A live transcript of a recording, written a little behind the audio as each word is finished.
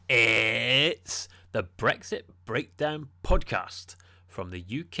It's the Brexit Breakdown podcast from the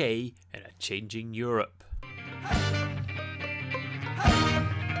UK in a changing Europe.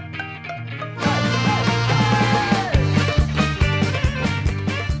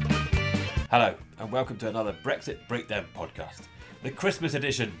 Hello, and welcome to another Brexit Breakdown podcast, the Christmas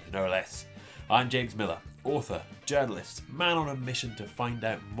edition, no less. I'm James Miller, author, journalist, man on a mission to find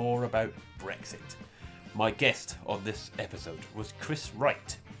out more about Brexit. My guest on this episode was Chris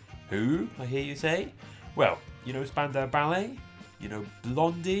Wright. Who, I hear you say? Well, you know Spandau Ballet? You know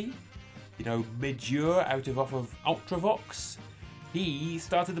Blondie? You know Midure off of Ultravox? He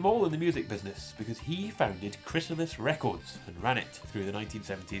started them all in the music business because he founded Chrysalis Records and ran it through the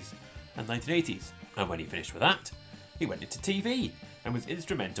 1970s and 1980s. And when he finished with that, he went into TV and was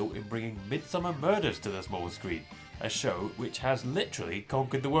instrumental in bringing Midsummer Murders to the small screen, a show which has literally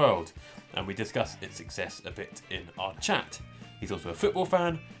conquered the world. And we discuss its success a bit in our chat. He's also a football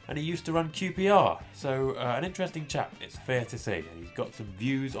fan, and he used to run QPR, so an interesting chap, it's fair to say, and he's got some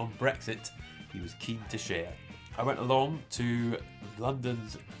views on Brexit he was keen to share. I went along to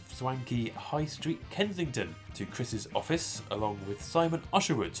London's swanky High Street Kensington to Chris's office, along with Simon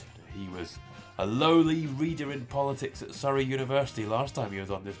Usherwood. He was a lowly reader in politics at Surrey University last time he was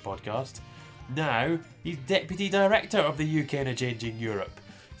on this podcast. Now, he's Deputy Director of the UK in a Changing Europe,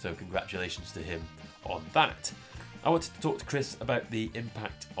 so congratulations to him on that. I wanted to talk to Chris about the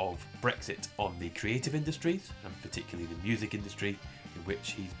impact of Brexit on the creative industries, and particularly the music industry, in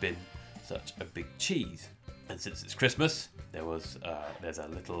which he's been such a big cheese. And since it's Christmas, there's a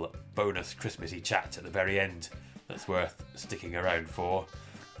little bonus Christmassy chat at the very end that's worth sticking around for.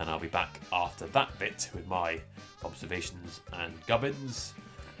 And I'll be back after that bit with my observations and gubbins,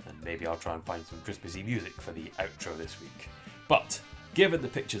 and maybe I'll try and find some Christmassy music for the outro this week. But given the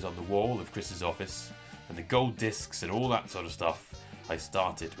pictures on the wall of Chris's office, and the gold discs and all that sort of stuff, I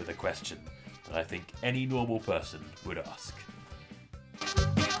started with a question that I think any normal person would ask.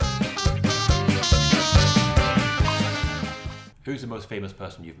 Who's the most famous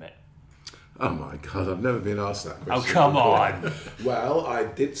person you've met? Oh my God, I've never been asked that question. Oh, come on! Well, I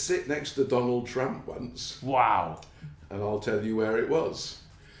did sit next to Donald Trump once. Wow. And I'll tell you where it was.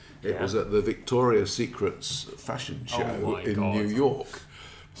 It was at the Victoria's Secret's fashion show in New York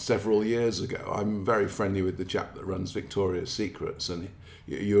several years ago. I'm very friendly with the chap that runs Victoria's Secrets, and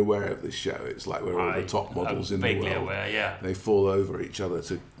you're aware of this show. It's like where all the top models in the world, aware, yeah. They fall over each other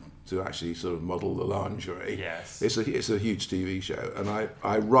to actually sort of model the lingerie. Yes. It's a huge TV show, and I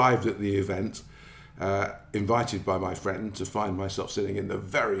arrived at the event invited by my friend to find myself sitting in the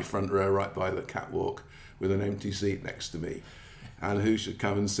very front row right by the catwalk with an empty seat next to me. And who should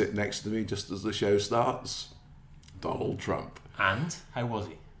come and sit next to me just as the show starts? Donald Trump. And how was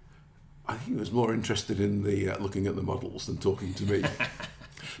he? I think he was more interested in the looking at the models than talking to me.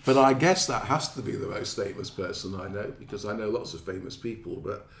 But I guess that has to be the most famous person I know, because I know lots of famous people,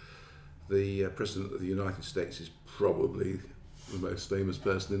 but the President of the United States is probably the most famous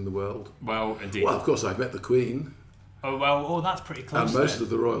person in the world. Well, indeed. Well, of course, I've met the Queen. That's pretty close. And most of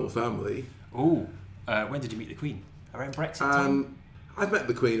the royal family. Oh, when did you meet the Queen? Around Brexit time? I've met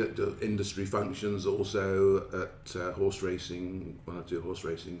the Queen at industry functions, also at horse racing, when I do horse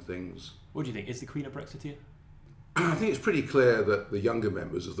racing things. What do you think? Is the Queen a Brexiteer? I think it's pretty clear that the younger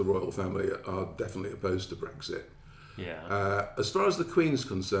members of the royal family are definitely opposed to Brexit. Yeah. As far as the Queen's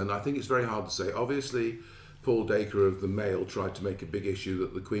concerned, I think it's very hard to say. Obviously, Paul Dacre of the Mail tried to make a big issue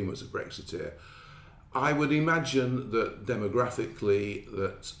that the Queen was a Brexiteer. I would imagine that demographically,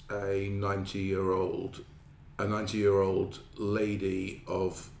 that a 90-year-old lady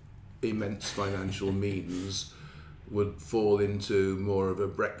of immense financial means would fall into more of a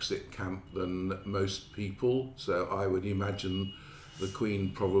Brexit camp than most people. So I would imagine the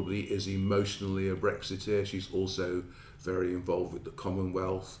Queen probably is emotionally a Brexiteer. She's also very involved with the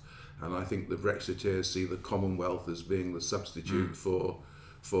Commonwealth, and I think the Brexiteers see the Commonwealth as being the substitute for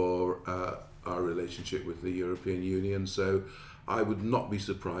our relationship with the European Union. So I would not be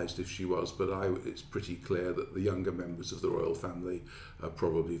surprised if she was, but it's pretty clear that the younger members of the royal family are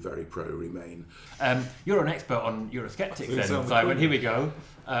probably very pro-Remain. You're an expert on Eurosceptics then, Simon. Here we go.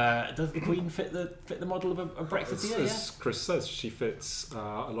 Does the Queen fit the model of a Brexiteer? As Chris says, she fits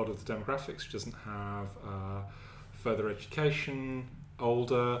a lot of the demographics. She doesn't have further education,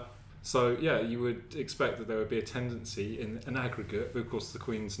 older. So, yeah, you would expect that there would be a tendency in an aggregate, but of course the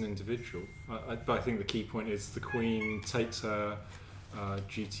Queen's an individual. But I think the key point is the Queen takes her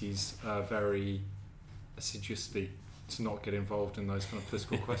duties very assiduously to not get involved in those kind of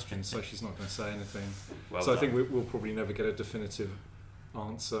political questions, so she's not going to say anything. Well done. I think we'll probably never get a definitive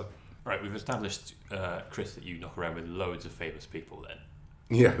answer. Right, we've established, Chris, that you knock around with loads of famous people then.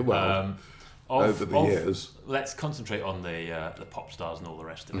 Yeah, well, over the years. Let's concentrate on the pop stars and all the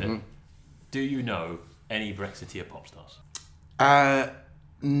rest of it. Do you know any Brexiteer pop stars?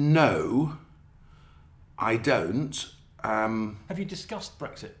 No, I don't. Have you discussed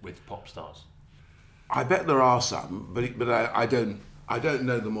Brexit with pop stars? I bet there are some, but I don't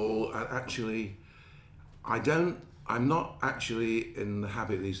know them all. And actually, I'm not actually in the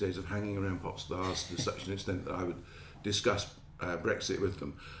habit these days of hanging around pop stars to such an extent that I would discuss Brexit with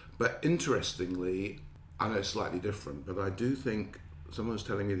them. But interestingly, I know it's slightly different, but I do think someone was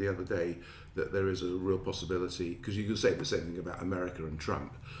telling me the other day that there is a real possibility, because you could say the same thing about America and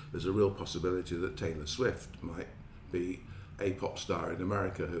Trump, there's a real possibility that Taylor Swift might be a pop star in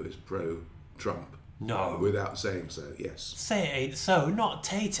America who is pro-Trump. No. Without saying so, yes. Say it ain't so, not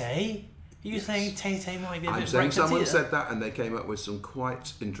Tay-Tay. Are you saying Tay-Tay might be a bit I'm saying Brexiteer? someone said that and they came up with some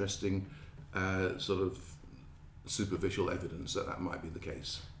quite interesting sort of superficial evidence that might be the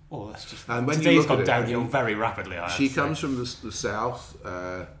case. Oh, that's just... And when Today's you look gone at it, downhill very rapidly, she comes from the south.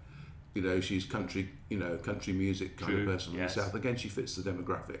 She's country music kind of person from the south. Again, she fits the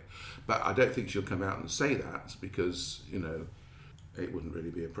demographic, but I don't think she'll come out and say that because it wouldn't really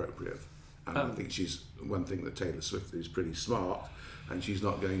be appropriate. And I think she's one thing that Taylor Swift is pretty smart, and she's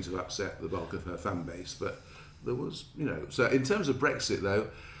not going to upset the bulk of her fan base. But there was, So in terms of Brexit, though,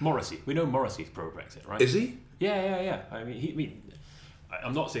 Morrissey. We know Morrissey's pro-Brexit, right? Is he? Yeah. I mean,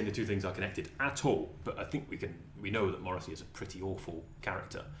 I'm not saying the two things are connected at all, but I think we know that Morrissey is a pretty awful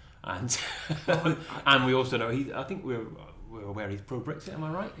character, and and we also know I think we're aware he's pro-Brexit. Am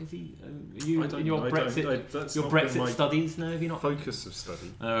I right? Is he? Your Brexit studies? No, have you not? Focus of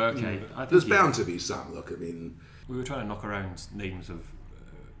study. Oh, okay. There's bound to be some. Look, I mean, we were trying to knock around names of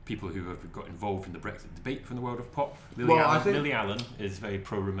people who have got involved in the Brexit debate from the world of pop. Lily Allen is very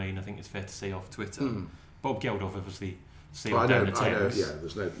pro-Remain. I think it's fair to say off Twitter. Bob Geldof obviously sailed down the Thames. Yeah,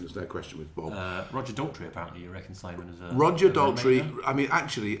 there's no question with Bob. Roger Daltrey apparently you reckon Simon as a Roger Daltrey. I mean,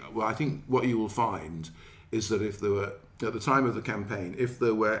 actually, I think what you will find is that if there were at the time of the campaign, if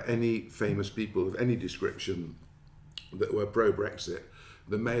there were any famous people of any description that were pro-Brexit,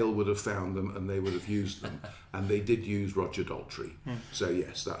 the Mail would have found them and they would have used them, and they did use Roger Daltrey. So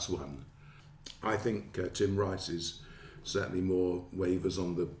yes, that's one. I think Tim Rice is certainly more wavers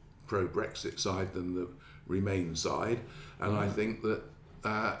on the pro-Brexit side than the Remain side, and I think that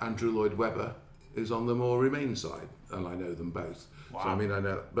Andrew Lloyd Webber is on the more Remain side, and I know them both. Wow. So I mean, I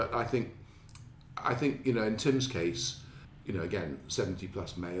know, but I think in Tim's case, again, 70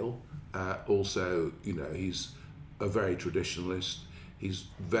 plus male. Also, he's a very traditionalist. He's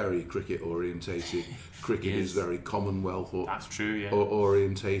very cricket orientated. Cricket is very Commonwealth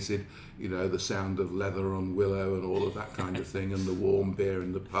orientated. The sound of leather on willow and all of that kind of thing, and the warm beer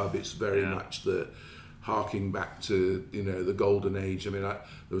in the pub. It's very much the harking back to the golden age. I mean, there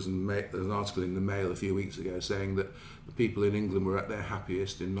was an article in the Mail a few weeks ago saying that the people in England were at their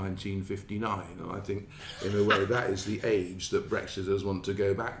happiest in 1959, and I think in a way that is the age that Brexiters want to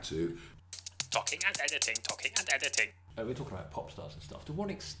go back to. Talking and editing. We're talking about pop stars and stuff. To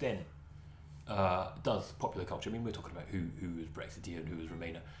what extent does popular culture, I mean, we're talking about who is Brexiteer and who is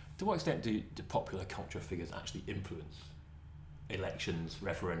Remainer, to what extent do popular culture figures actually influence elections,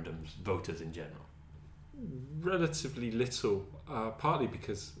 referendums, voters in general? Relatively little, partly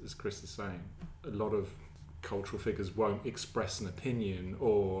because, as Chris is saying, a lot of cultural figures won't express an opinion,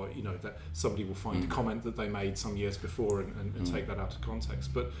 or that somebody will find a comment that they made some years before and take that out of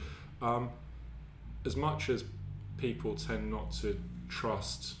context. But as much as people tend not to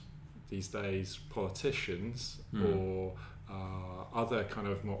trust these days politicians or other kind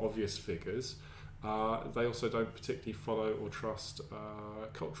of more obvious figures, they also don't particularly follow or trust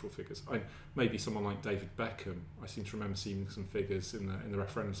cultural figures. Maybe someone like David Beckham. I seem to remember seeing some figures in the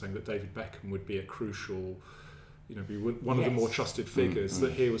referendum saying that David Beckham would be a crucial, be one of the more trusted figures.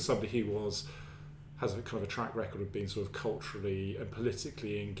 That he was somebody who has a kind of a track record of being sort of culturally and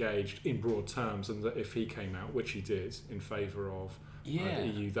politically engaged in broad terms, and that if he came out, which he did, in favour of the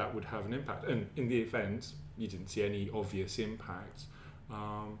EU, that would have an impact. And in the event, you didn't see any obvious impact.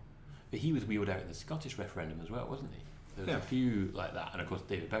 But he was wheeled out in the Scottish referendum as well, wasn't he? There was a few like that, and of course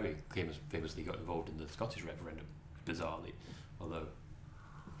David Bowie famously got involved in the Scottish referendum, bizarrely. Although,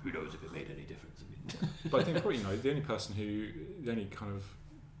 who knows if it made any difference? But I think probably the only kind of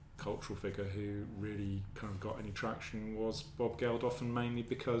cultural figure who really kind of got any traction was Bob Geldof, and mainly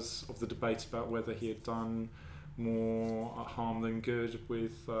because of the debate about whether he had done more harm than good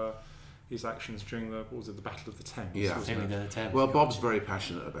with his actions during the Battle of the Thames. Yeah. Well, Bob's very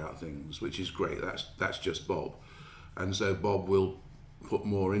passionate about things, which is great. That's just Bob, and so Bob will put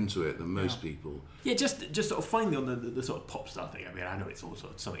more into it than most people. Yeah, just sort of finally on the sort of pop star thing. I mean, I know it's also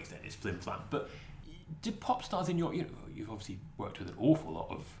to some extent it's flim flam, but did pop stars in your, you've obviously worked with an awful lot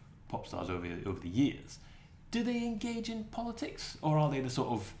of pop stars over the years. Do they engage in politics, or are they the sort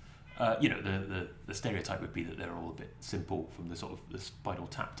of the stereotype would be that they're all a bit simple from the sort of the Spinal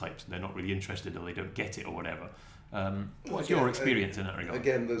Tap types, and they're not really interested, or they don't get it, or whatever. What's your experience in that regard?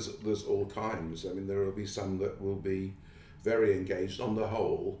 Again, there's all kinds. I mean, there will be some that will be very engaged. On the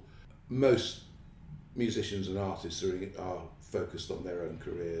whole, most musicians and artists are focused on their own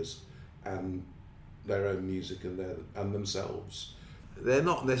careers and their own music and themselves. They're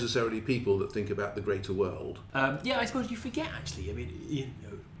not necessarily people that think about the greater world. I suppose you forget, actually. I mean,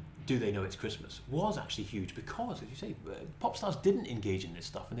 Do They Know It's Christmas was actually huge because, as you say, pop stars didn't engage in this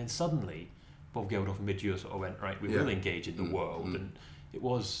stuff, and then suddenly Bob Geldof and Midge Ure sort of went, right, we will engage in the world, and it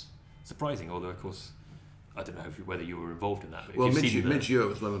was surprising, although, of course, I don't know whether you were involved in that. But well, Midge Ure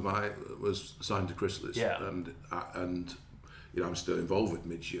was signed to Chrysalis, and I'm still involved with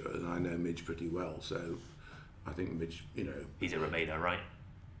Midge Ure, and I know Midge pretty well, so I think Midge, he's a Remainer, right?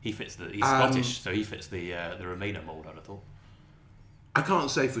 He's Scottish, so he fits the Remainer mould, I'd have thought. I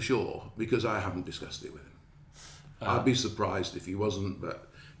can't say for sure because I haven't discussed it with him. I'd be surprised if he wasn't, but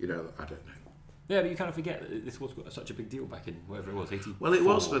I don't know. Yeah, but you kind of forget that this was such a big deal back in whatever it was, 84. Well, it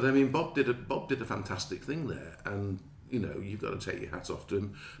was, but I mean, Bob did a fantastic thing there, and you've got to take your hat off to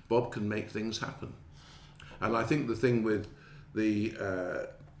him. Bob can make things happen, and I think the thing with the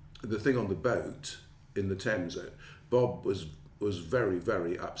thing on the boat in the Thames, Bob was very,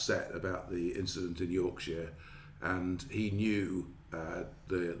 very upset about the incident in Yorkshire, and he knew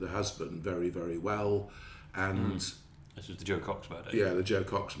the husband very, very well, and this was the Joe Cox murder. Yeah, the Joe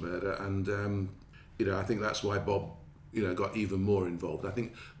Cox murder, and I think that's why Bob got even more involved. I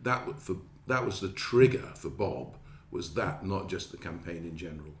think that was the trigger for Bob, was that, not just the campaign in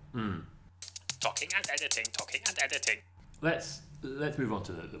general. Talking and editing. Let's move on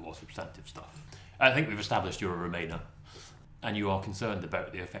to the more substantive stuff. I think we've established you're a Remainer, and you are concerned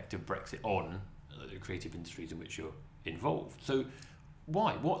about the effect of Brexit on the creative industries in which you're involved. So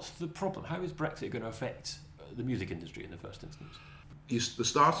why? What's the problem? How is Brexit going to affect the music industry in the first instance? The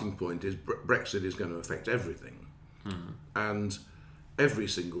starting point is Brexit is going to affect everything, and every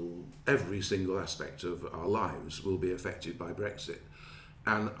single aspect of our lives will be affected by Brexit.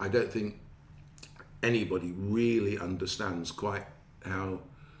 And I don't think anybody really understands quite how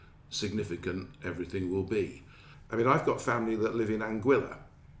significant everything will be. I mean, I've got family that live in Anguilla,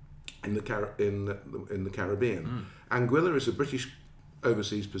 in the Caribbean. Anguilla is a British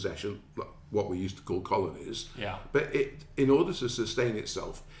overseas possession, what we used to call colonies. Yeah. But in order to sustain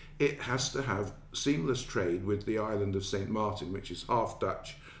itself, it has to have seamless trade with the island of St. Martin, which is half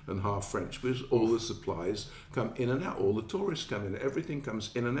Dutch and half French, because all the supplies come in and out, all the tourists come in, everything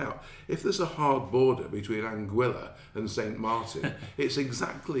comes in and out. If there's a hard border between Anguilla and St. Martin, it's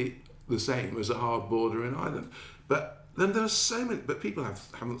exactly the same as a hard border in Ireland. But then there are so many, but people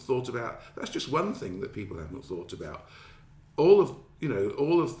haven't thought about, that's just one thing that people haven't thought about. All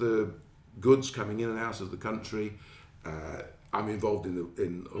of the goods coming in and out of the country. I'm involved in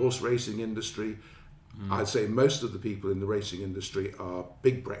the horse racing industry. I'd say most of the people in the racing industry are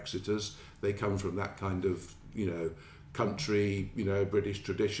big Brexiters. They come from that kind of, country, British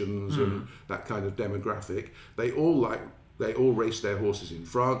traditions and that kind of demographic. They all race their horses in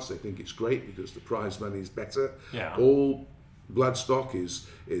France. They think it's great because the prize money is better. Yeah. All bloodstock is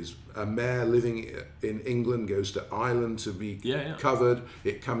a mare living in England goes to Ireland to be covered.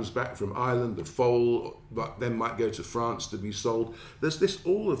 It comes back from Ireland, the foal, but then might go to France to be sold. There's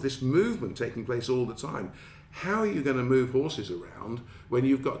all of this movement taking place all the time. How are you going to move horses around when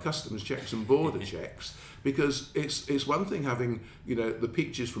you've got customs checks and border checks? Because it's one thing having the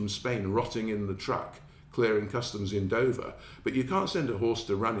peaches from Spain rotting in the truck clearing customs in Dover, but you can't send a horse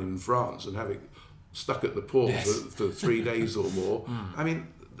to run in France and have it stuck at the port for 3 days or more. I mean,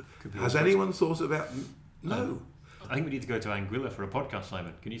 has anyone thought about... No. I think we need to go to Anguilla for a podcast,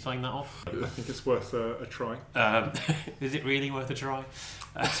 Simon. Can you sign that off? I think it's worth a try. Is it really worth a try?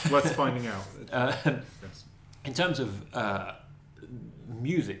 It's worth finding out. Yes. In terms of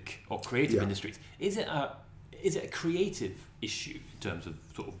music or creative industries, is it a creative issue in terms of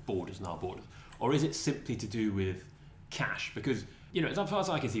sort of borders and our borders, or is it simply to do with cash? Because as far as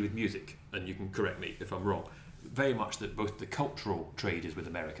I can see with music, and you can correct me if I'm wrong, very much that both the cultural trade is with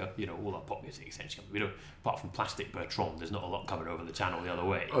America, all our pop music essentially. We don't, apart from Plastic Bertrand, there's not a lot coming over the channel the other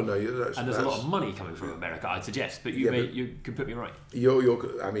way. Oh no, and there's a lot of money coming from America, I'd suggest. But you can put me right.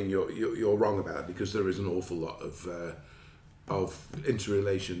 You're wrong about it, because there is an awful lot of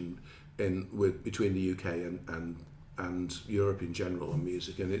interrelation between the UK and Europe in general on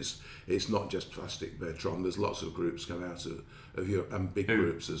music, and it's not just Plastic Bertrand. There's lots of groups come out of Europe, and big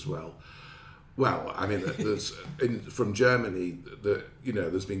groups as well. Well, I mean, from Germany,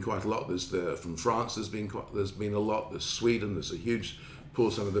 there's been quite a lot. From France, there's been a lot. There's Sweden. There's a huge pool.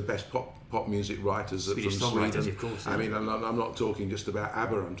 Some of the best pop music writers from Sweden. Of course. I mean, I'm not talking just about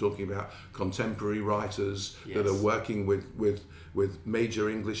ABBA. I'm talking about contemporary writers that are working with major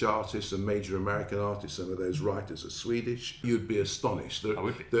English artists and major American artists. Some of those writers are Swedish. You'd be astonished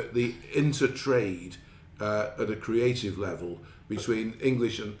that the intertrade at a creative level between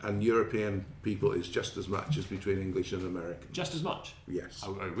English and European people is just as much as between English and American. Just as much? Yes.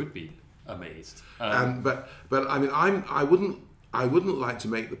 I would be amazed. But I mean, I wouldn't like to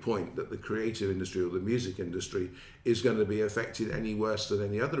make the point that the creative industry or the music industry is going to be affected any worse than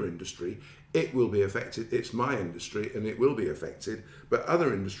any other industry. It will be affected. It's my industry, and it will be affected. But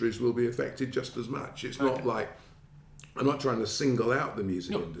other industries will be affected just as much. It's not like I'm not trying to single out the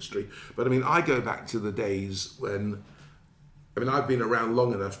music industry, but I mean, I go back to the days when. I mean, I've been around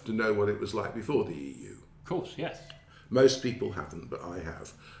long enough to know what it was like before the EU. Of course, yes. Most people haven't, but I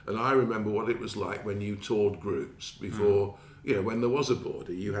have. And I remember what it was like when you toured groups before, when there was a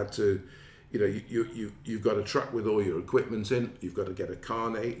border. You had to, you've got a truck with all your equipment in. You've got to get a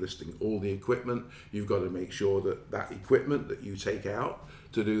carnet listing all the equipment. You've got to make sure that equipment that you take out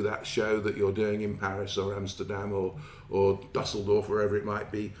to do that show that you're doing in Paris or Amsterdam or Dusseldorf, wherever it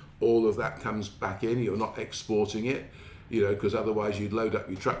might be, all of that comes back in. You're not exporting it. Because otherwise you'd load up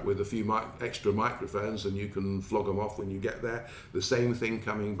your truck with a few extra microphones and you can flog them off when you get there. The same thing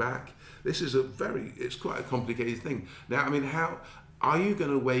coming back. This is it's quite a complicated thing. Now, I mean, how are you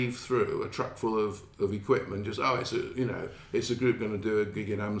going to wave through a truck full of equipment? Just, it's a group going to do a gig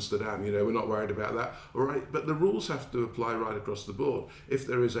in Amsterdam. We're not worried about that. All right, but the rules have to apply right across the board. If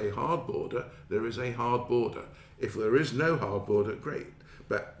there is a hard border, there is a hard border. If there is no hard border, great.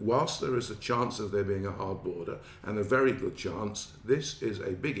 But whilst there is a chance of there being a hard border, and a very good chance, this is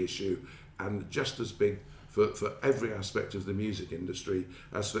a big issue, and just as big for every aspect of the music industry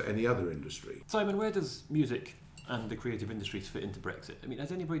as for any other industry. Simon, where does music and the creative industries fit into Brexit? I mean,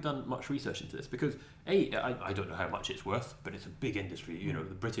 has anybody done much research into this? Because I don't know how much it's worth, but it's a big industry.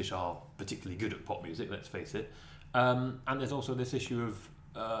 The British are particularly good at pop music, let's face it. And there's also this issue of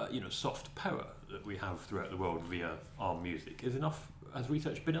soft power that we have throughout the world via our music. Has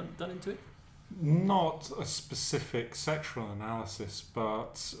research been done into it? Not a specific sectoral analysis,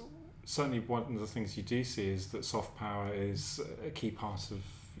 but certainly one of the things you do see is that soft power is a key part of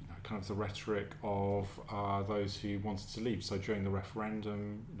kind of the rhetoric of those who wanted to leave. So during the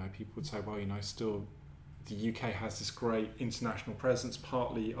referendum, people would say, well, still the UK has this great international presence,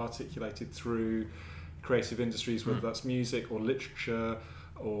 partly articulated through creative industries, whether that's music or literature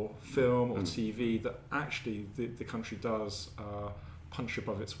or film or TV, that actually the country does punch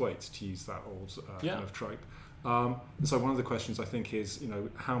above its weight, to use that old kind of trope. And so one of the questions I think is,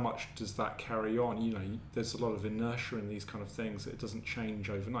 how much does that carry on? There's a lot of inertia in these kind of things. It doesn't change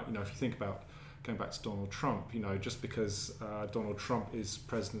overnight. If you think about going back to Donald Trump, just because Donald Trump is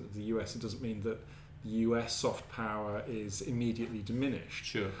president of the US, it doesn't mean that the US soft power is immediately diminished.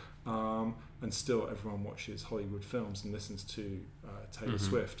 Sure. And still everyone watches Hollywood films and listens to Taylor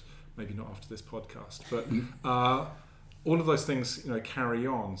Swift. Maybe not after this podcast, but all of those things carry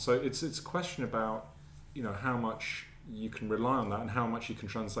on. So it's a question about how much you can rely on that and how much you can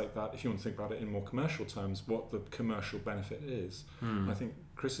translate that, if you want to think about it in more commercial terms, what the commercial benefit is. I think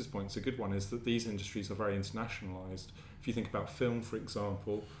Chris's point's a good one, is that these industries are very internationalized. If you think about film, for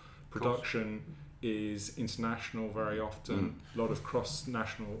example, production is international very often, a lot of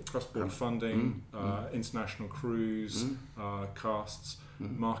cross-border funding, international crews, casts,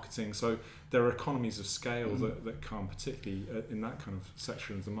 marketing. So there are economies of scale that come, particularly in that kind of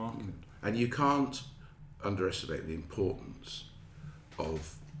section of the market. And you can't underestimate the importance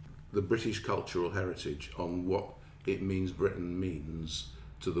of the British cultural heritage on what it means Britain means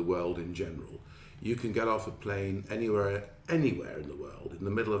to the world in general. You can get off a plane anywhere in the world, in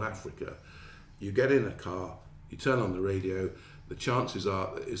the middle of Africa. You get in a car, you turn on the radio, the chances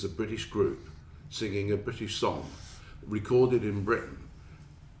are that it's a British group singing a British song recorded in Britain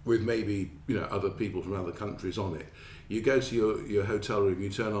with maybe other people from other countries on it. You go to your hotel room, you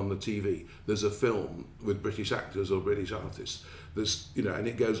turn on the TV, there's a film with British actors or British artists. There's and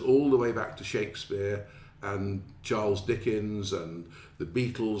it goes all the way back to Shakespeare and Charles Dickens and the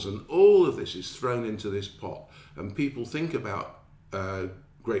Beatles, and all of this is thrown into this pot. And people think about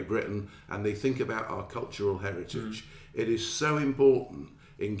Great Britain and they think about our cultural heritage. It is so important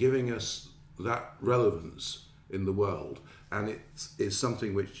in giving us that relevance in the world, and it is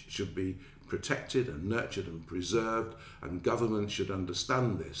something which should be protected and nurtured and preserved, and governments should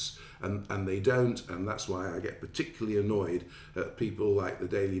understand this, and they don't, and that's why I get particularly annoyed at people like the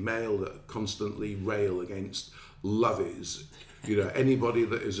Daily Mail that constantly rail against lovies. Anybody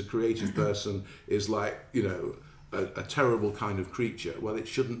that is a creative person is like, a terrible kind of creature. Well, it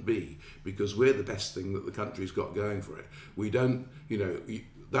shouldn't be, because we're the best thing that the country's got going for it. We don't,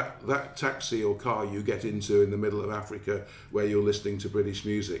 that taxi or car you get into in the middle of Africa where you're listening to British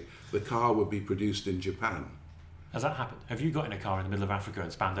music, the car would be produced in Japan. Has that happened? Have you got in a car in the middle of Africa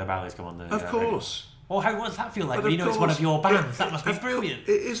and Spandau Ballet's come on the Of course. Or how does that feel like? It's one of your bands. That must be brilliant.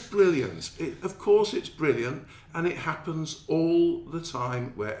 It is brilliant. Of course it's brilliant, and it happens all the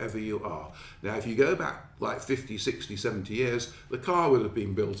time wherever you are. Now, if you go back like 50, 60, 70 years, the car would have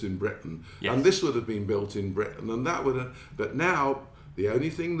been built in Britain, yes, and this would have been built in Britain, and that would have... But now, the only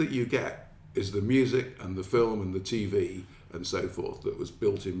thing that you get is the music and the film and the TV and so forth that was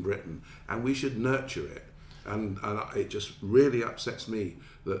built in Britain, and we should nurture it. And it just really upsets me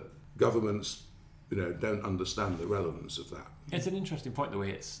that governments don't understand the relevance of that. It's an interesting point the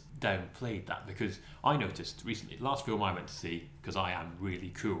way it's downplayed that, because I noticed recently, the last film I went to see, because I am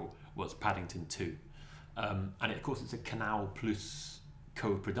really cool, was Paddington 2. And of course it's a Canal Plus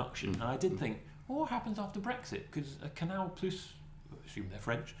co-production. And I did think, what happens after Brexit? Because a Canal Plus, I assume they're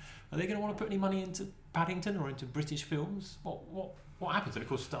French, are they going to want to put any money into Paddington or into British films? What happens? And of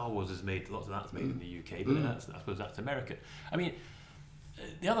course Star Wars has made, lots of that's made in the UK, but I suppose that's American. I mean,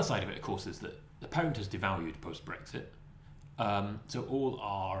 the other side of it, of course, is that the pound has devalued post-Brexit. So all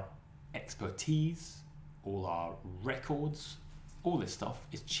our expertise, all our records, all this stuff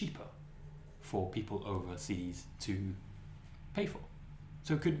is cheaper for people overseas to pay for.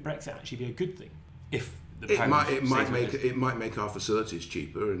 So could Brexit actually be a good thing if the pound it might make our facilities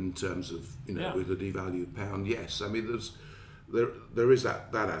cheaper in terms of with a devalued pound? Yes, I mean there is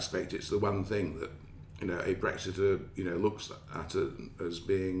that aspect. It's the one thing that a Brexiter looks at it as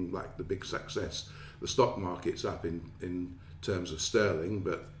being like the big success. The stock market's up in terms of sterling,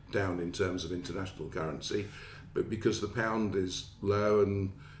 but down in terms of international currency. But because the pound is low,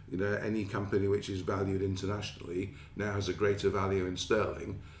 and any company which is valued internationally now has a greater value in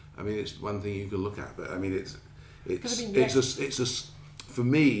sterling. I mean, it's one thing you can look at, but I mean, for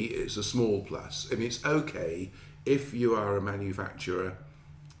me, it's a small plus. I mean, it's okay if you are a manufacturer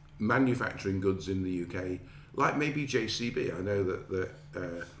manufacturing goods in the UK, like maybe JCB. I know that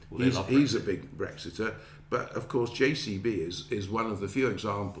he's a big Brexiter, but of course JCB is one of the few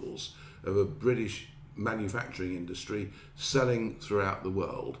examples of a British manufacturing industry selling throughout the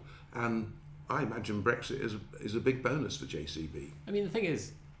world, and I imagine Brexit is a big bonus for JCB. I mean, the thing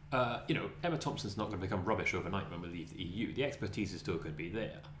is, Emma Thompson's not going to become rubbish overnight when we leave the EU. The expertise is still going to be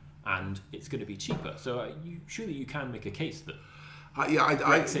there, and it's going to be cheaper. So surely you can make a case that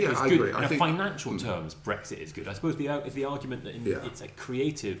Brexit is good. Agree. In financial terms, Brexit is good. I suppose the argument that it's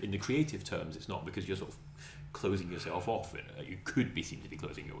in the creative terms, it's not, because you're sort of closing yourself off. You could be seen to be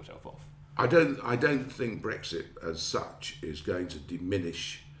closing yourself off. I don't think Brexit as such is going to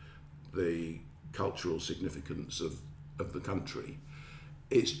diminish the cultural significance of the country.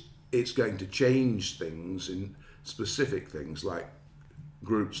 It's going to change things in specific things like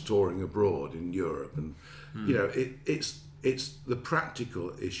groups touring abroad in Europe, and it's the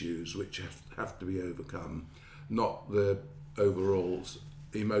practical issues which have to be overcome, not the overall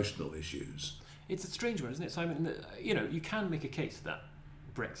emotional issues. It's a strange one, isn't it, Simon? You can make a case that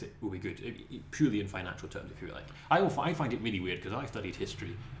Brexit will be good, purely in financial terms, if you like. I find it really weird, because I studied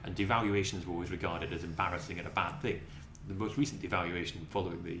history, and devaluations were always regarded as embarrassing and a bad thing. The most recent devaluation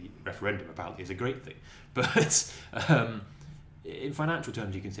following the referendum apparently is a great thing. But in financial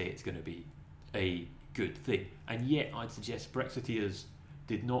terms, you can say it's going to be a good thing. And yet, I'd suggest Brexiteers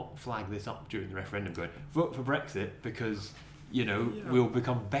did not flag this up during the referendum, going, vote for Brexit because we'll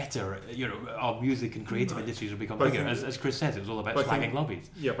become better. Our music and creative industries will become bigger. As Chris says, it was all about slagging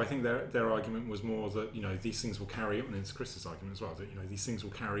lobbies. Yeah, but I think their argument was more that these things will carry on. And it's Chris's argument as well, that these things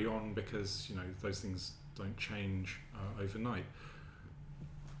will carry on because those things don't change overnight.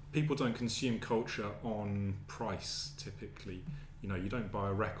 People don't consume culture on price typically. You don't buy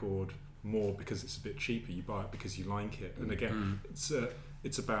a record more because it's a bit cheaper. You buy it because you like it. And again,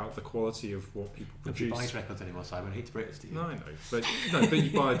 it's about the quality of what people produce. Nobody buys records anymore, Simon. I hate to break this to you. No, I know, but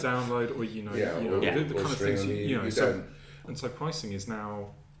you buy a download, or the kind of things you don't. And so pricing is now,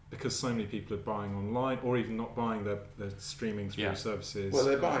 because so many people are buying online, or even not buying, they're streaming through services. Well,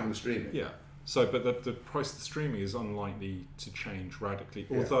 they're buying the streaming. Yeah. So, but the price of the streaming is unlikely to change radically.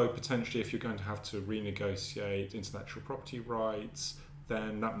 Although potentially, if you're going to have to renegotiate intellectual property rights,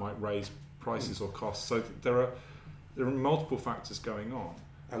 then that might raise prices or costs. So there are multiple factors going on.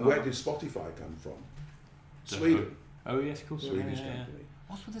 And where did Spotify come from? Sweden. Oh yes, of course. Swedish company.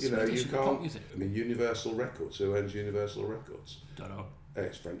 What's with the You know, Swedish you pop can't. music? I mean, Universal Records. Who owns Universal Records? Don't know.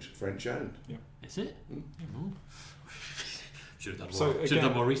 It's French owned. Yeah. Is it? Mm. Should have done So more. Should have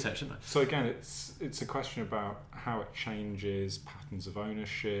done more research, shouldn't I? So again, it's a question about how it changes patterns of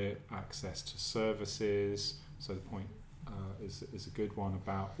ownership, access to services. So the point is a good one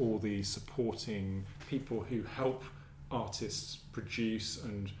about all the supporting people who help artists produce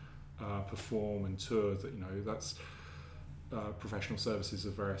and perform and tour. That that's professional services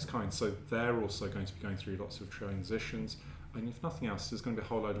of various kinds. So they're also going to be going through lots of transitions. And if nothing else, there's going to be a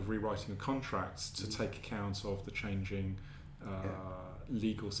whole load of rewriting of contracts to take account of the changing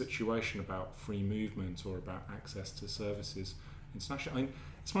legal situation about free movement or about access to services internationally. I mean,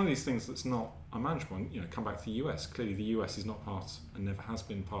 it's one of these things that's not unmanageable. Come back to the US. Clearly, the US is not part and never has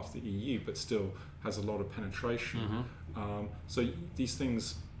been part of the EU, but still has a lot of penetration. So these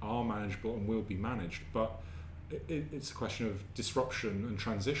things are manageable and will be managed, but it's a question of disruption and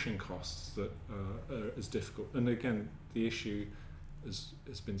transition costs that is difficult. And again, the issue, as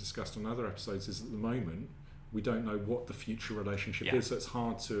has been discussed on other episodes, is at the moment we don't know what the future relationship is. So it's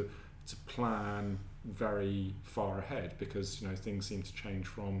hard to plan very far ahead because things seem to change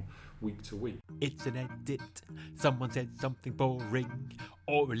from week to week. It's an edit. Someone said something boring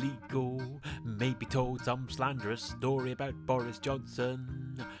or illegal. Maybe told some slanderous story about Boris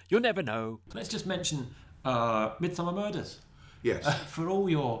Johnson. You'll never know. Let's just mention Midsummer Murders. Yes. For all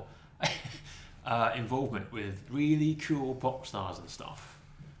your involvement with really cool pop stars and stuff,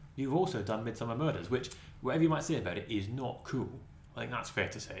 you've also done Midsummer Murders, which, whatever you might say about it, is not cool. I think that's fair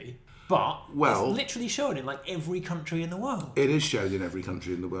to say. But it's literally shown in every country in the world. It is shown in every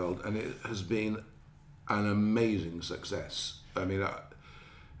country in the world, and it has been an amazing success. I mean,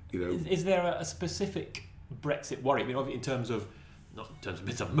 Is there a specific Brexit worry? I mean, in terms of, not in terms of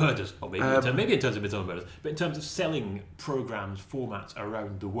Midsummer Murders, or maybe in terms of Midsummer Murders, but in terms of selling programmes, formats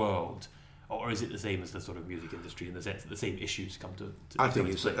around the world, or is it the same as the sort of music industry in the sense that the same issues come to I think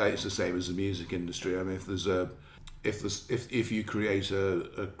it's the same as the music industry. I mean, if you create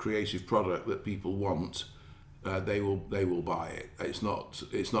a creative product that people want, they will buy it. It's not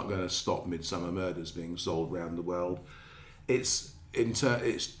going to stop Midsummer Murders being sold around the world. It's in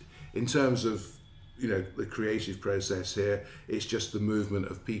terms of the creative process here. It's just the movement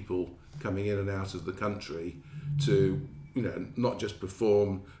of people coming in and out of the country to not just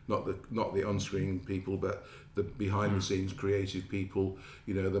perform, not the on-screen people, but the behind-the-scenes creative people.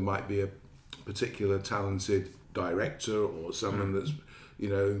 There might be a particular talented director or someone that's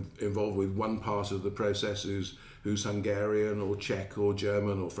involved with one part of the process who's Hungarian or Czech or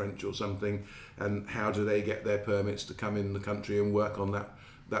German or French or something, and how do they get their permits to come in the country and work on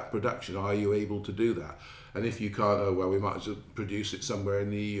that production? Are you able to do that? And if you can't, we might as well produce it somewhere in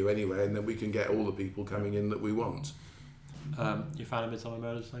the EU anyway, and then we can get all the people coming in that we want. You fan of Midsummer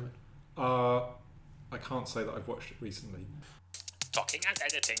Murders, Simon? I can't say that I've watched it recently. Talking and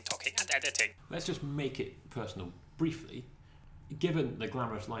editing. Let's just make it personal briefly. Given the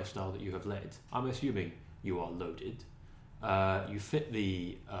glamorous lifestyle that you have led, I'm assuming you are loaded. You fit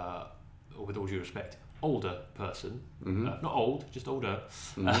the, with all due respect, older person, not old, just older,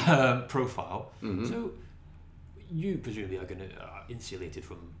 profile. So you presumably are going to insulated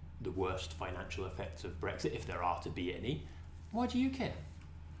from the worst financial effects of Brexit, if there are to be any. Why do you care?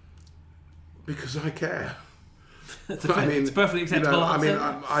 Because I care. It's a perfectly acceptable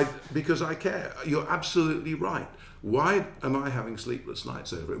answer. Because I care. You're absolutely right. Why am I having sleepless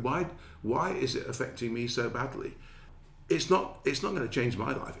nights over it? Why is it affecting me so badly? It's not going to change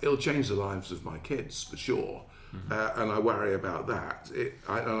my life. It'll change the lives of my kids for sure, and I worry about that.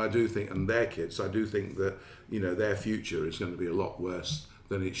 And I do think, and their kids, I do think that their future is going to be a lot worse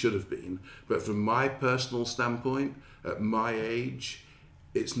than it should have been. But from my personal standpoint, at my age,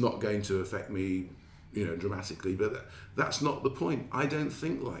 it's not going to affect me dramatically, but that's not the point. I don't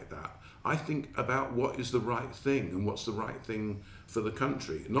think like that. I think about what is the right thing and what's the right thing for the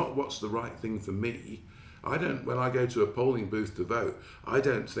country, not what's the right thing for me. When I go to a polling booth to vote, I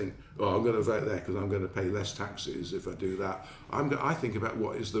don't think, I'm going to vote there because I'm going to pay less taxes if I do that. I think about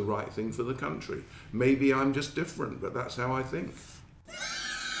what is the right thing for the country. Maybe I'm just different, but that's how I think.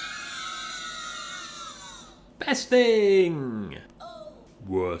 Best thing!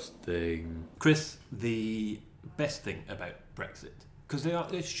 Worst thing. Chris, the best thing about Brexit? Because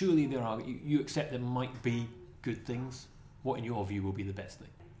surely there are, you accept there might be good things. What in your view will be the best thing?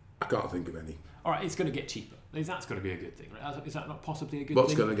 I can't think of any. Alright, it's going to get cheaper. That's going to be a good thing, right? Is that not possibly a good What's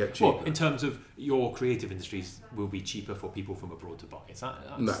thing? going to get cheaper? Well, in terms of your creative industries will be cheaper for people from abroad to buy. Is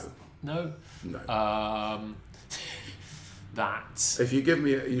that... No. No? No. that... If you give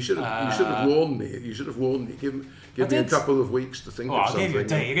me, you should have warned me. You should have warned me. Give me a couple of weeks to think of something. I gave you a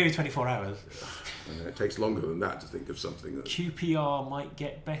day. You gave me 24 hours. I know, it takes longer than that to think of something. QPR might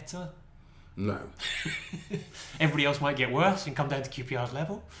get better. No. Everybody else might get worse and come down to QPR's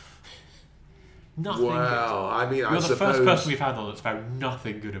level. Nothing well, good. I mean, You're I the suppose... first person we've had on that's found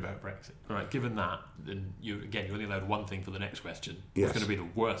nothing good about Brexit. All right, given that, then you're only allowed one thing for the next question. Yes. What's going to be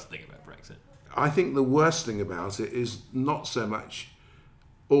the worst thing about Brexit? I think the worst thing about it is not so much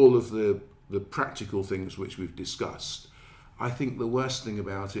all of the practical things which we've discussed. I think the worst thing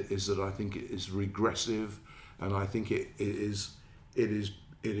about it is that I think it is regressive, and I think it is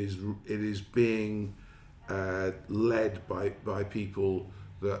being led by people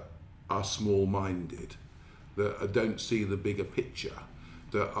that are small-minded, that don't see the bigger picture,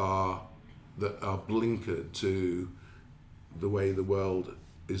 that are blinkered to the way the world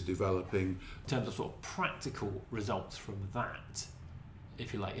is developing. In terms of sort of practical results from that,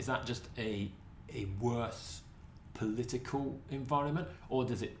 if you like, is that just a worse political environment, or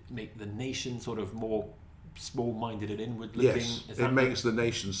does it make the nation sort of more small-minded and inward-looking? Yes, it makes the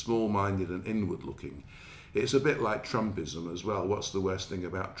nation small-minded and inward-looking. It's a bit like Trumpism as well. What's the worst thing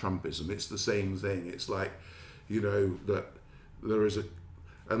about Trumpism? It's the same thing. It's like, that there is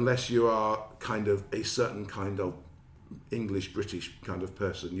unless you are kind of a certain kind of English-British kind of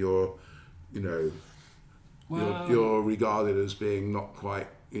person, you're regarded as being not quite,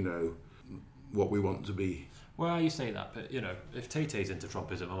 what we want to be. Well, you say that, but if Tay-Tay's into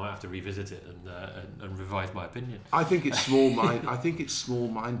Trumpism, I might have to revisit it and revise my opinion. I think it's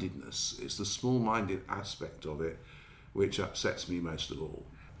small-mindedness. It's the small-minded aspect of it which upsets me most of all.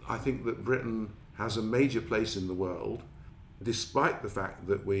 I think that Britain has a major place in the world, despite the fact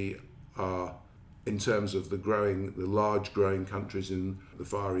that we are, in terms of the large growing countries in the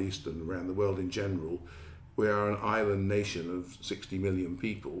Far East and around the world in general, we are an island nation of 60 million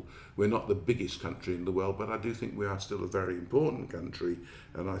people. We're not the biggest country in the world, but I do think we are still a very important country.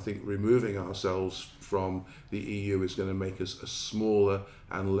 And I think removing ourselves from the EU is going to make us a smaller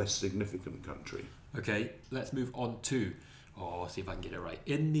and less significant country. Okay, let's move on to... I'll see if I can get it right.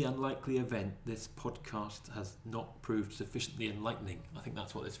 In the unlikely event this podcast has not proved sufficiently enlightening, I think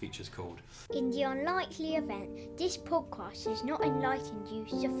that's what this feature's called. In the unlikely event this podcast has not enlightened you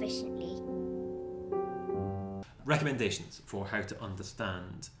sufficiently. Recommendations for how to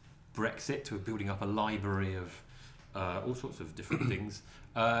understand Brexit. We're building up a library of all sorts of different things.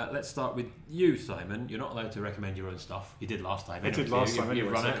 Let's start with you, Simon. You're not allowed to recommend your own stuff. You did last time. I did last time.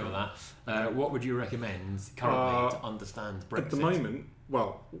 You've run out of that. What would you recommend currently to understand Brexit? At the moment,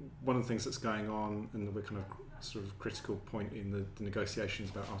 well, one of the things that's going on, and we're kind of sort of critical point in the negotiations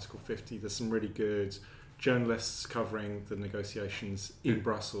about Article 50, there's some really good journalists covering the negotiations in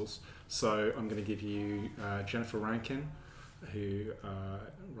Brussels. So I'm going to give you Jennifer Rankin, who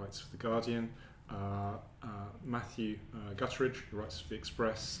writes for The Guardian, Matthew Gutteridge, who writes for The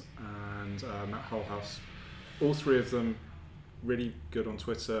Express, and Matt Holhouse. All three of them really good on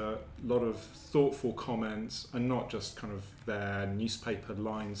Twitter, a lot of thoughtful comments, and not just kind of their newspaper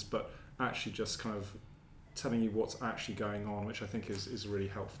lines, but actually just kind of telling you what's actually going on, which I think is really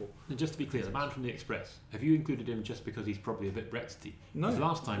helpful. And just to be clear, the man from The Express, have you included him just because he's probably a bit Brexity? No. Because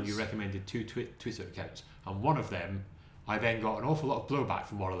last time you recommended two Twitter accounts, and one of them, I then got an awful lot of blowback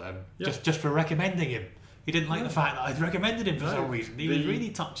from one of them, just for recommending him. He didn't like the fact that I'd recommended him for some reason. He was really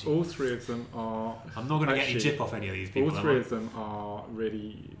touchy. All three of them are... I'm not going to get any chip off any of these people. All three of them are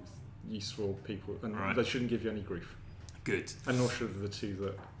really useful people, and they shouldn't give you any grief. Good. And nor should the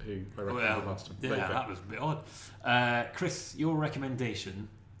two who I recommended last time. Yeah, that was a bit odd. Chris, your recommendation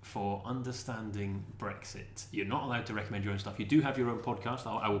for understanding Brexit. You're not allowed to recommend your own stuff. You do have your own podcast.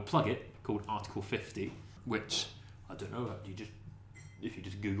 I will plug it, called Article 50, which, I don't know, if you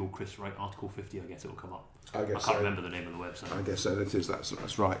just Google Chris Wright Article 50, I guess it will come up. I can't remember the name of the website. I guess that is.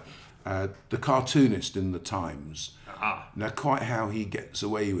 That's right. The cartoonist in the Times. Now, quite how he gets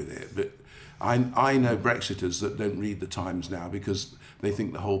away with it, but I know Brexiters that don't read the Times now because they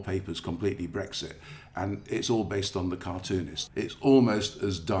think the whole paper's completely Brexit, and it's all based on the cartoonist. It's almost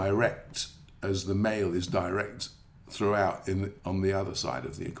as direct as the Mail is direct throughout on the other side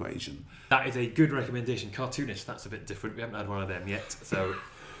of the equation. That is a good recommendation. Cartoonist, that's a bit different. We haven't had one of them yet, so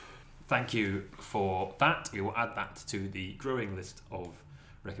thank you for that. We will add that to the growing list of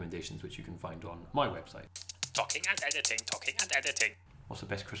recommendations which you can find on my website. Talking and editing. What's the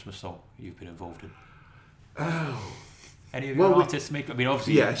best Christmas song you've been involved in? Oh. Any of your artists make... I mean,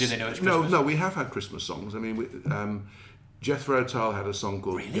 obviously, yes. Do they know it's Christmas? No, we have had Christmas songs. I mean, Jethro Tull had a song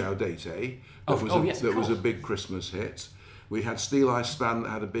called Gaudete. That was a big Christmas hit. We had Steel Eye Span that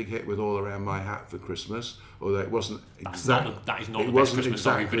had a big hit with All Around My Hat for Christmas, although it wasn't That is not the best Christmas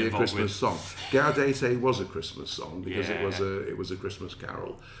song you've been exactly a involved Christmas with. song. Gaudete was a Christmas song because Yeah. it was a Christmas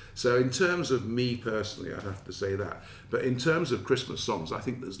carol. So in terms of me personally, I'd have to say that. But in terms of Christmas songs, I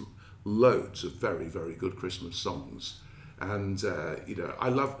think there's loads of very, very good Christmas songs, and I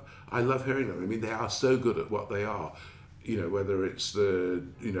love hearing them. I mean, they are so good at what they are. Whether it's the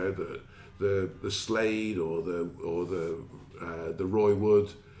Slade or the Roy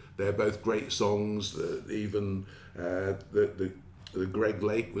Wood, they're both great songs. The Greg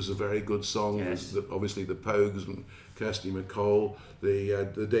Lake was a very good song. Yes. Obviously the Pogues and Kirsty MacColl.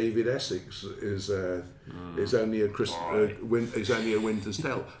 The David Essex is only a Winter's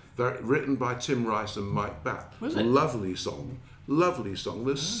Tale. Written by Tim Rice and Mike Batt. Was it? Lovely song.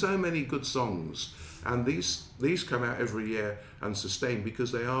 There's so many good songs, and these come out every year and sustain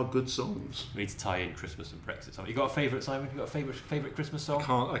because they are good songs. We need to tie in Christmas and Brexit. You got a favourite, Simon? You got a favourite Christmas song?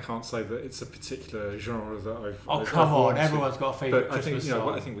 I can't say that it's a particular genre that I've. Oh, I've come on! wanted to. Everyone's got a favourite But Christmas I think,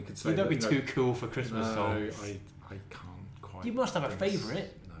 song. I think we could say. You don't be that, too cool for Christmas no, songs. I can't quite. You must have a think- favourite.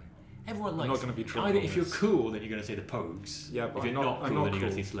 No. Everyone I'm likes. not gonna be drawn Either on if you're this. cool, then you're going to say the Pogues. Yeah, but if you're I'm not not cool, then you're cool.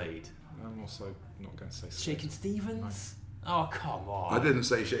 going to say Slade. I'm also not going to say. Shakin' Stevens. Oh, come on! I didn't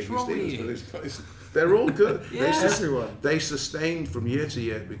say Shaking wrong with Stevens, you? but they're all good. Yeah. Everyone. They sustain from year to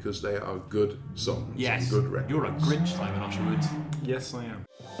year because they are good songs Yes, and good records. you're a Grinch, Simon Usherwood. Yes, I am.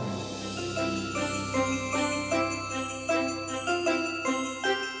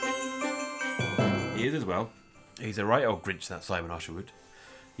 He is as well. He's a right old Grinch, that Simon Usherwood.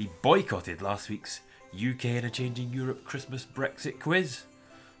 He boycotted last week's UK and a Changing Europe Christmas Brexit quiz.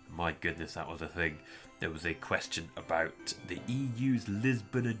 My goodness, that was a thing. There was a question about the EU's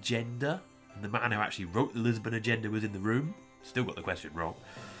Lisbon agenda, and the man who actually wrote the Lisbon agenda was in the room. Still got the question wrong.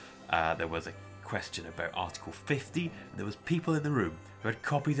 There was a question about Article 50, and there was people in the room who had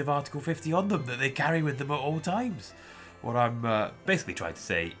copies of Article 50 on them that they carry with them at all times. What I'm basically trying to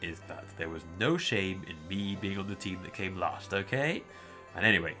say is that there was no shame in me being on the team that came last, okay? And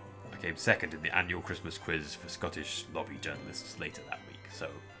anyway, I came second in the annual Christmas quiz for Scottish lobby journalists later that week, so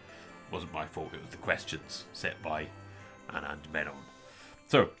it wasn't my fault, it was the questions set by Anand Menon.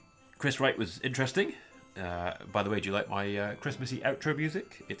 So, Chris Wright was interesting. By the way, do you like my Christmassy outro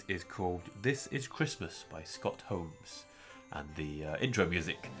music? It is called This Is Christmas by Scott Holmes. And the intro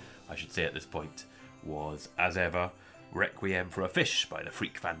music, I should say at this point, was, as ever, Requiem for a Fish by the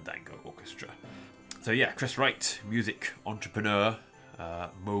Freak Fandango Orchestra. So yeah, Chris Wright, music entrepreneur,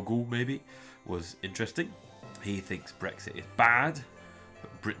 mogul maybe, was interesting. He thinks Brexit is bad,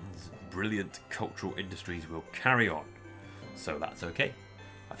 but Britain's brilliant cultural industries will carry on. So that's okay,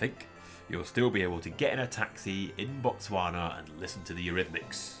 I think. You'll still be able to get in a taxi in Botswana and listen to the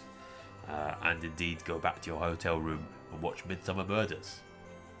Eurythmics. And indeed go back to your hotel room and watch Midsummer Murders.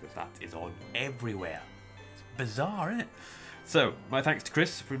 Because that is on everywhere. It's bizarre, isn't it? So, my thanks to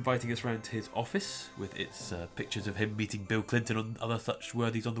Chris for inviting us round to his office with its pictures of him meeting Bill Clinton and other such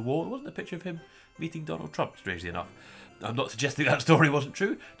worthies on the wall. There wasn't a picture of him meeting Donald Trump, strangely enough. I'm not suggesting that story wasn't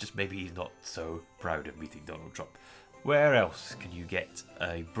true, just maybe he's not so proud of meeting Donald Trump. Where else can you get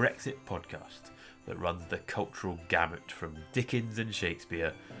a Brexit podcast that runs the cultural gamut from Dickens and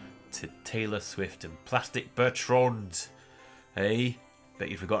Shakespeare to Taylor Swift and Plastic Bertrand? Hey? Bet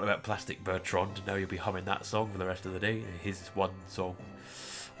you'd forgotten about Plastic Bertrand, and now you'll be humming that song for the rest of the day. His one song.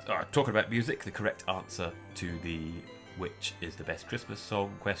 Talking about music, the correct answer to the which is the best Christmas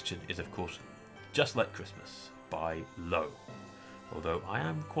song question is, of course, Just Like Christmas by Low. Although I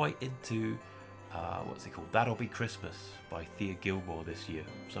am quite into, what's it called? That'll Be Christmas by Thea Gilmore this year.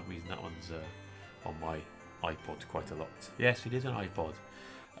 For some reason that one's on my iPod quite a lot. Yes, it is an iPod.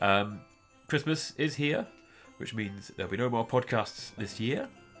 Christmas is here, which means there'll be no more podcasts this year.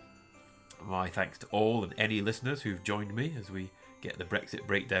 My thanks to all and any listeners who've joined me as we get the Brexit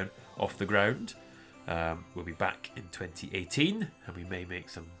breakdown off the ground. We'll be back in 2018 and we may make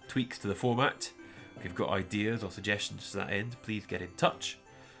some tweaks to the format. If you've got ideas or suggestions to that end, please get in touch.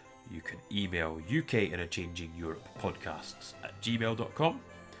 You can email UK and a Changing Europe podcasts at gmail.com.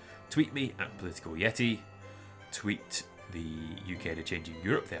 Tweet me at Political Yeti. Tweet the UK and a Changing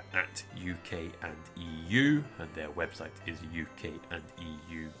Europe. They're at UK and EU, and their website is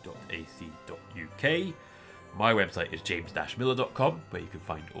ukandeu.ac.uk. My website is james-miller.com, where you can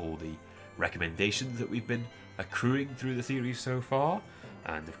find all the recommendations that we've been accruing through the series so far.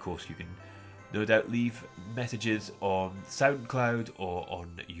 And of course, you can no doubt leave messages on SoundCloud or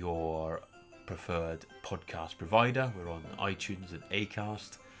on your preferred podcast provider. We're on iTunes and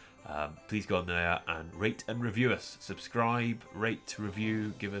Acast. Please go on there and rate and review us. Subscribe, rate,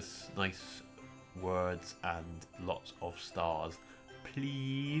 review, give us nice words and lots of stars.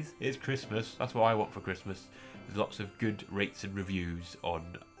 Please. It's Christmas. That's what I want for Christmas. There's lots of good rates and reviews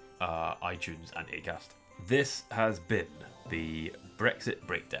on iTunes and Acast. This has been the Brexit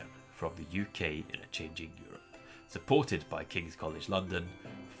Breakdown from the UK in a Changing Europe, supported by King's College London,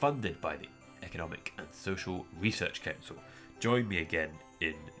 funded by the Economic and Social Research Council. Join me again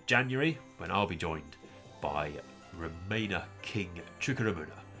in January when I'll be joined by Remainer King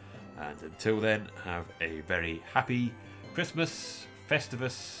Chukwuemeka. And until then, have a very happy Christmas,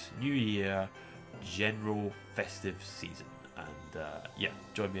 Festivus, New Year, general festive season. And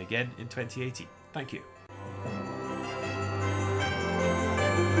join me again in 2018. Thank you.